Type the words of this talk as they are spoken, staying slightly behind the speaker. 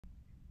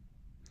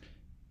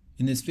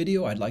In this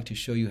video, I'd like to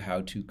show you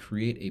how to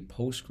create a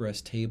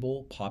Postgres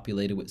table,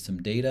 populate it with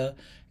some data,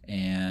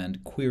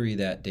 and query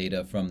that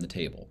data from the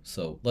table.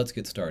 So let's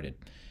get started.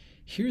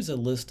 Here's a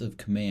list of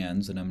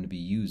commands that I'm going to be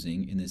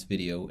using in this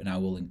video, and I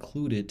will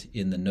include it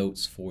in the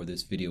notes for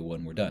this video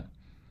when we're done.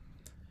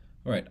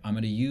 All right, I'm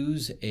going to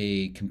use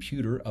a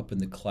computer up in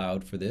the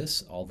cloud for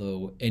this,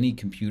 although any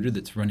computer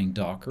that's running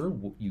Docker,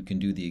 you can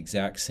do the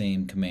exact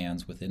same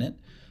commands within it.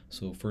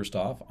 So first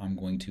off, I'm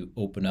going to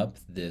open up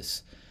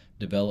this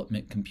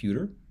development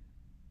computer.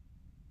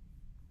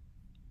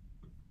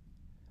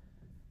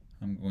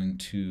 I'm going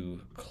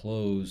to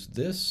close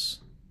this,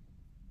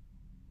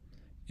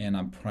 and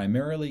I'm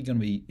primarily going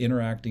to be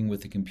interacting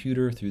with the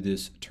computer through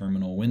this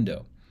terminal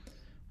window.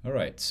 All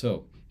right,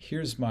 so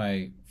here's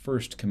my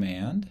first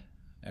command.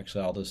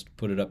 Actually, I'll just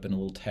put it up in a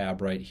little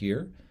tab right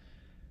here,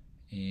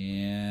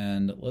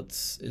 and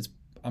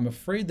I'm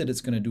afraid that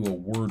it's going to do a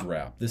word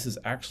wrap. This is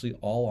actually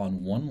all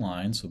on one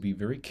line, so be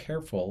very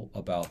careful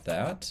about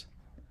that.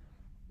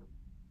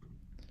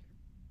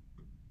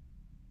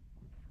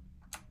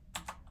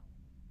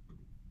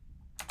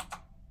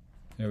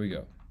 There we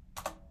go.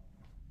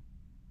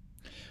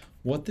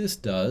 What this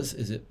does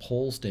is it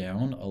pulls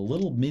down a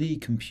little MIDI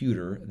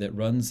computer that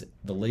runs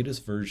the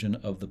latest version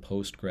of the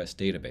Postgres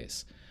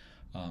database.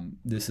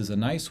 This is a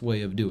nice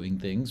way of doing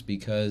things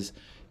because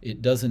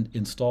it doesn't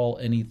install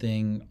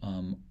anything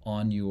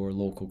on your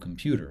local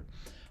computer.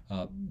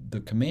 The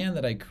command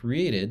that I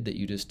created that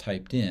you just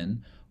typed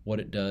in, what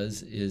it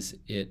does is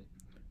it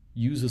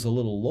uses a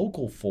little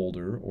local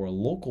folder or a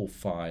local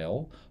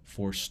file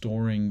for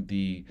storing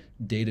the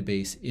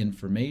database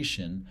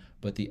information,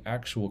 but the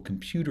actual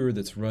computer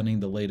that's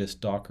running the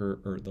latest Docker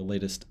or the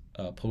latest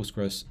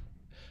Postgres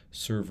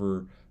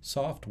server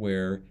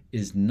software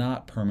is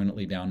not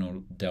permanently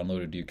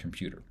downloaded to your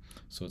computer.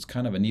 So it's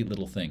kind of a neat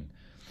little thing.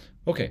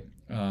 Okay,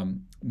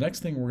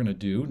 next thing we're going to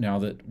do now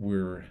that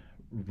we're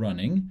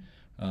running,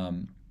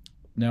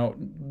 now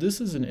this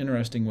is an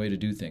interesting way to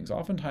do things.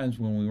 Oftentimes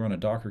when we run a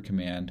Docker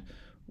command,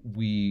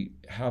 we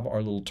have our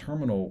little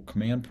terminal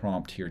command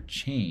prompt here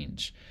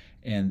change,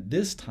 and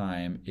this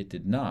time it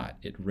did not.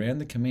 It ran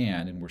the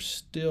command and we're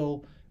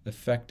still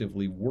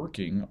effectively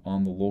working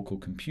on the local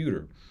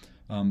computer.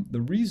 The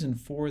reason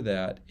for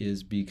that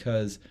is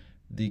because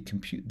the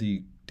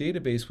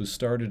database was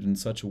started in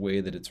such a way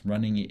that it's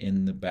running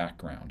in the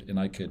background, and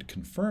I could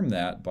confirm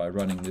that by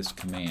running this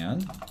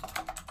command,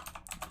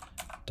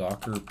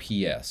 docker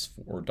ps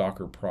or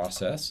docker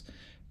process,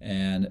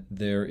 and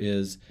there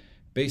is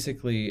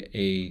basically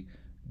a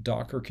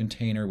Docker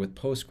container with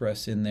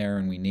Postgres in there,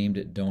 and we named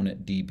it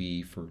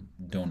DonutDB for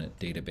donut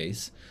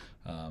database,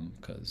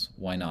 because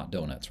why not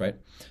donuts, right?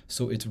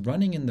 So it's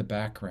running in the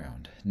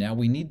background. Now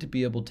we need to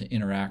be able to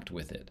interact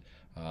with it.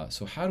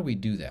 So how do we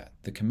do that?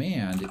 The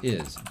command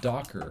is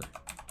docker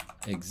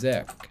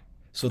exec.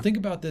 So think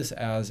about this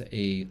as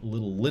a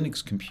little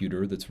Linux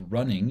computer that's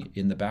running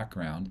in the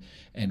background,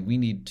 and we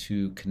need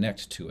to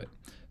connect to it.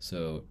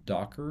 So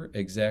docker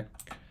exec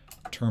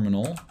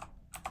terminal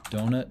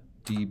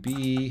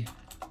donutdb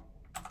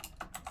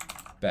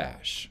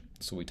bash.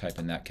 So we type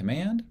in that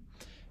command,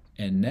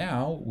 and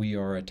now we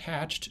are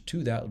attached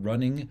to that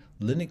running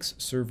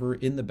Linux server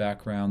in the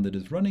background that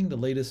is running the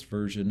latest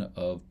version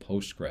of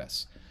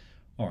Postgres.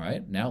 All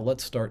right, now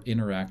let's start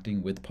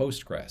interacting with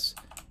Postgres.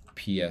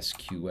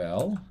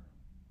 PSQL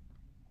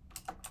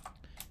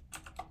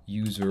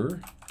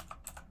user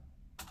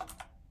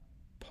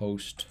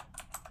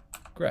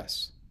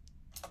Postgres.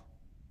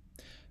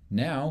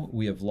 Now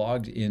we have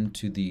logged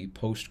into the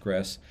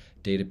Postgres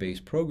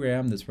database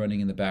program that's running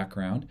in the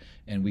background,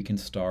 and we can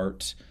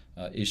start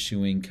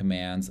issuing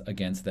commands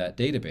against that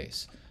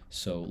database.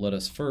 So let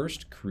us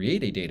first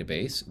create a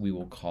database. We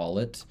will call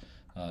it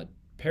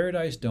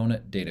Paradise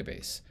Donut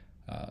Database,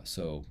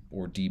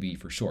 or DB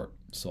for short.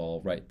 So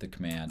I'll write the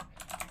command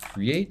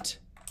create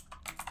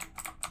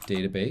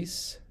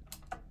database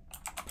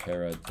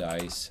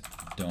Paradise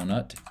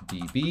Donut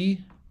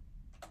DB,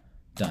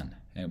 done,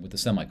 and with a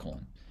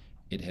semicolon.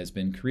 It has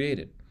been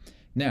created.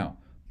 Now,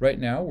 right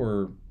now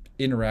we're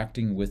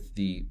interacting with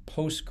the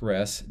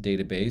Postgres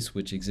database,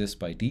 which exists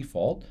by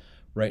default.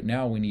 Right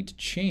now we need to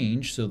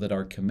change so that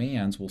our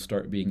commands will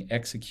start being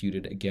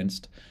executed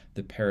against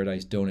the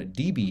Paradise Donut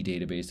DB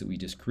database that we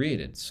just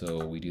created.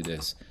 So we do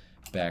this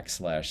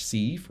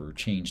 \C for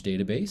change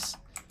database,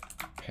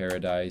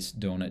 Paradise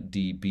Donut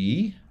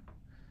DB.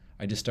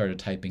 I just started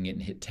typing it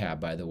and hit tab,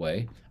 by the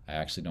way. I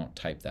actually don't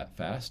type that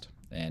fast,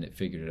 and it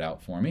figured it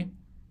out for me.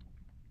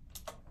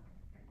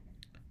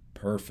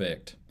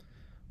 Perfect.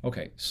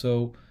 Okay,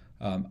 so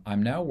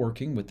I'm now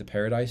working with the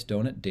Paradise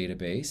Donut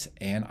database,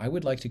 and I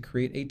would like to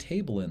create a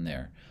table in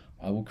there.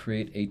 I will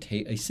create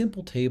a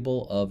simple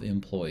table of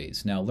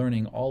employees. Now,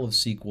 learning all of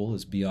SQL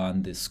is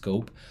beyond the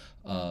scope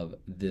of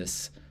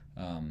this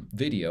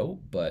video,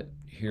 but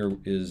here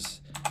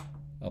is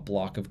a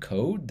block of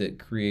code that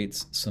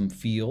creates some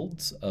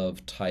fields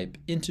of type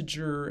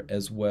integer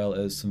as well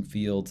as some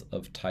fields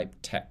of type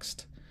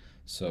text.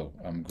 So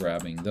I'm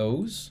grabbing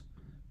those,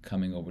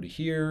 coming over to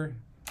here,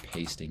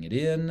 pasting it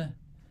in,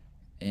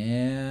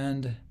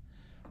 and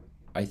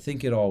I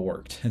think it all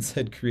worked. It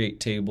said create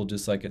table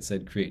just like it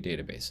said create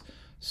database.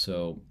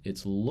 So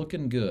it's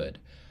looking good.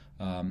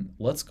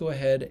 Let's go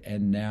ahead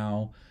and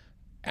now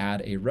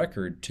add a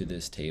record to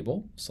this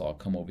table. So I'll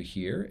come over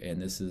here,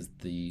 and this is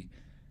the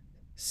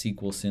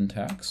SQL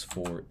syntax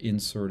for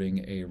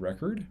inserting a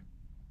record.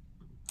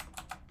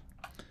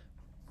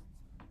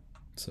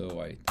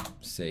 So I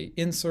say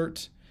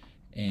insert,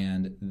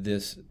 and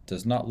this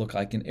does not look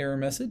like an error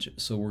message,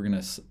 so we're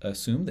going to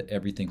assume that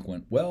everything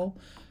went well.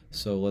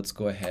 So let's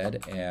go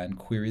ahead and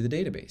query the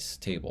database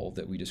table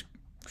that we just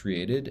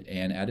created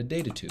and added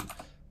data to.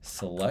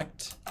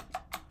 Select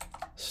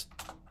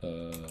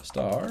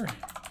star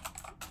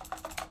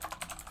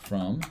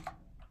from,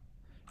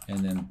 and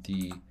then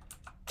the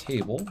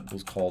table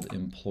was called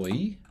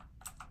employee.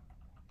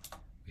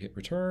 We hit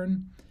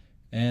return,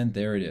 and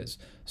there it is.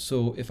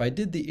 So if I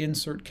did the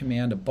insert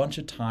command a bunch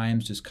of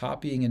times, just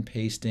copying and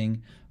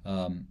pasting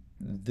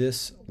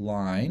this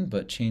line,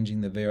 but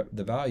changing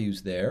the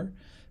values there,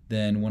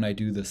 then when I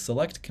do the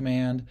select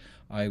command,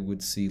 I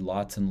would see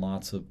lots and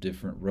lots of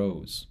different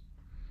rows.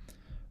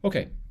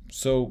 Okay,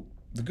 so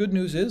the good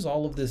news is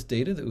all of this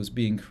data that was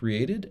being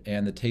created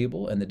and the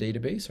table and the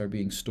database are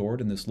being stored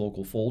in this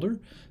local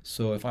folder.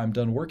 So if I'm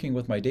done working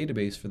with my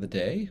database for the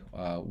day,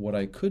 what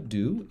I could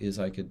do is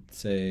I could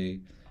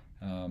say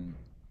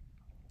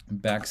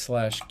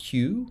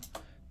 \Q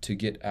to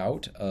get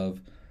out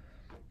of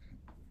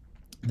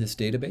this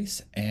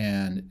database,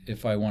 and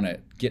if I want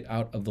to get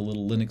out of the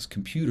little Linux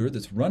computer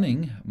that's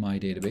running my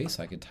database,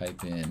 I could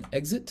type in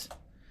exit,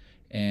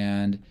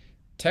 and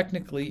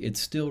technically it's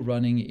still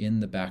running in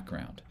the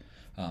background.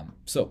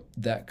 So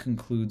that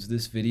concludes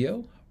this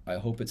video. I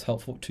hope it's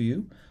helpful to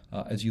you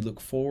as you look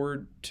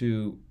forward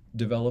to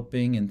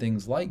developing in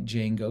things like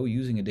Django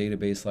using a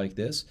database like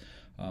this.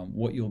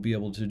 What you'll be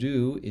able to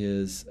do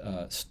is,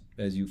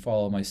 as you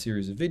follow my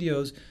series of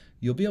videos,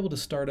 you'll be able to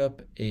start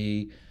up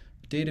a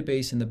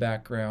database in the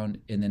background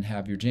and then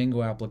have your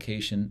Django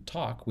application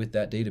talk with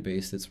that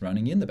database that's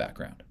running in the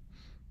background.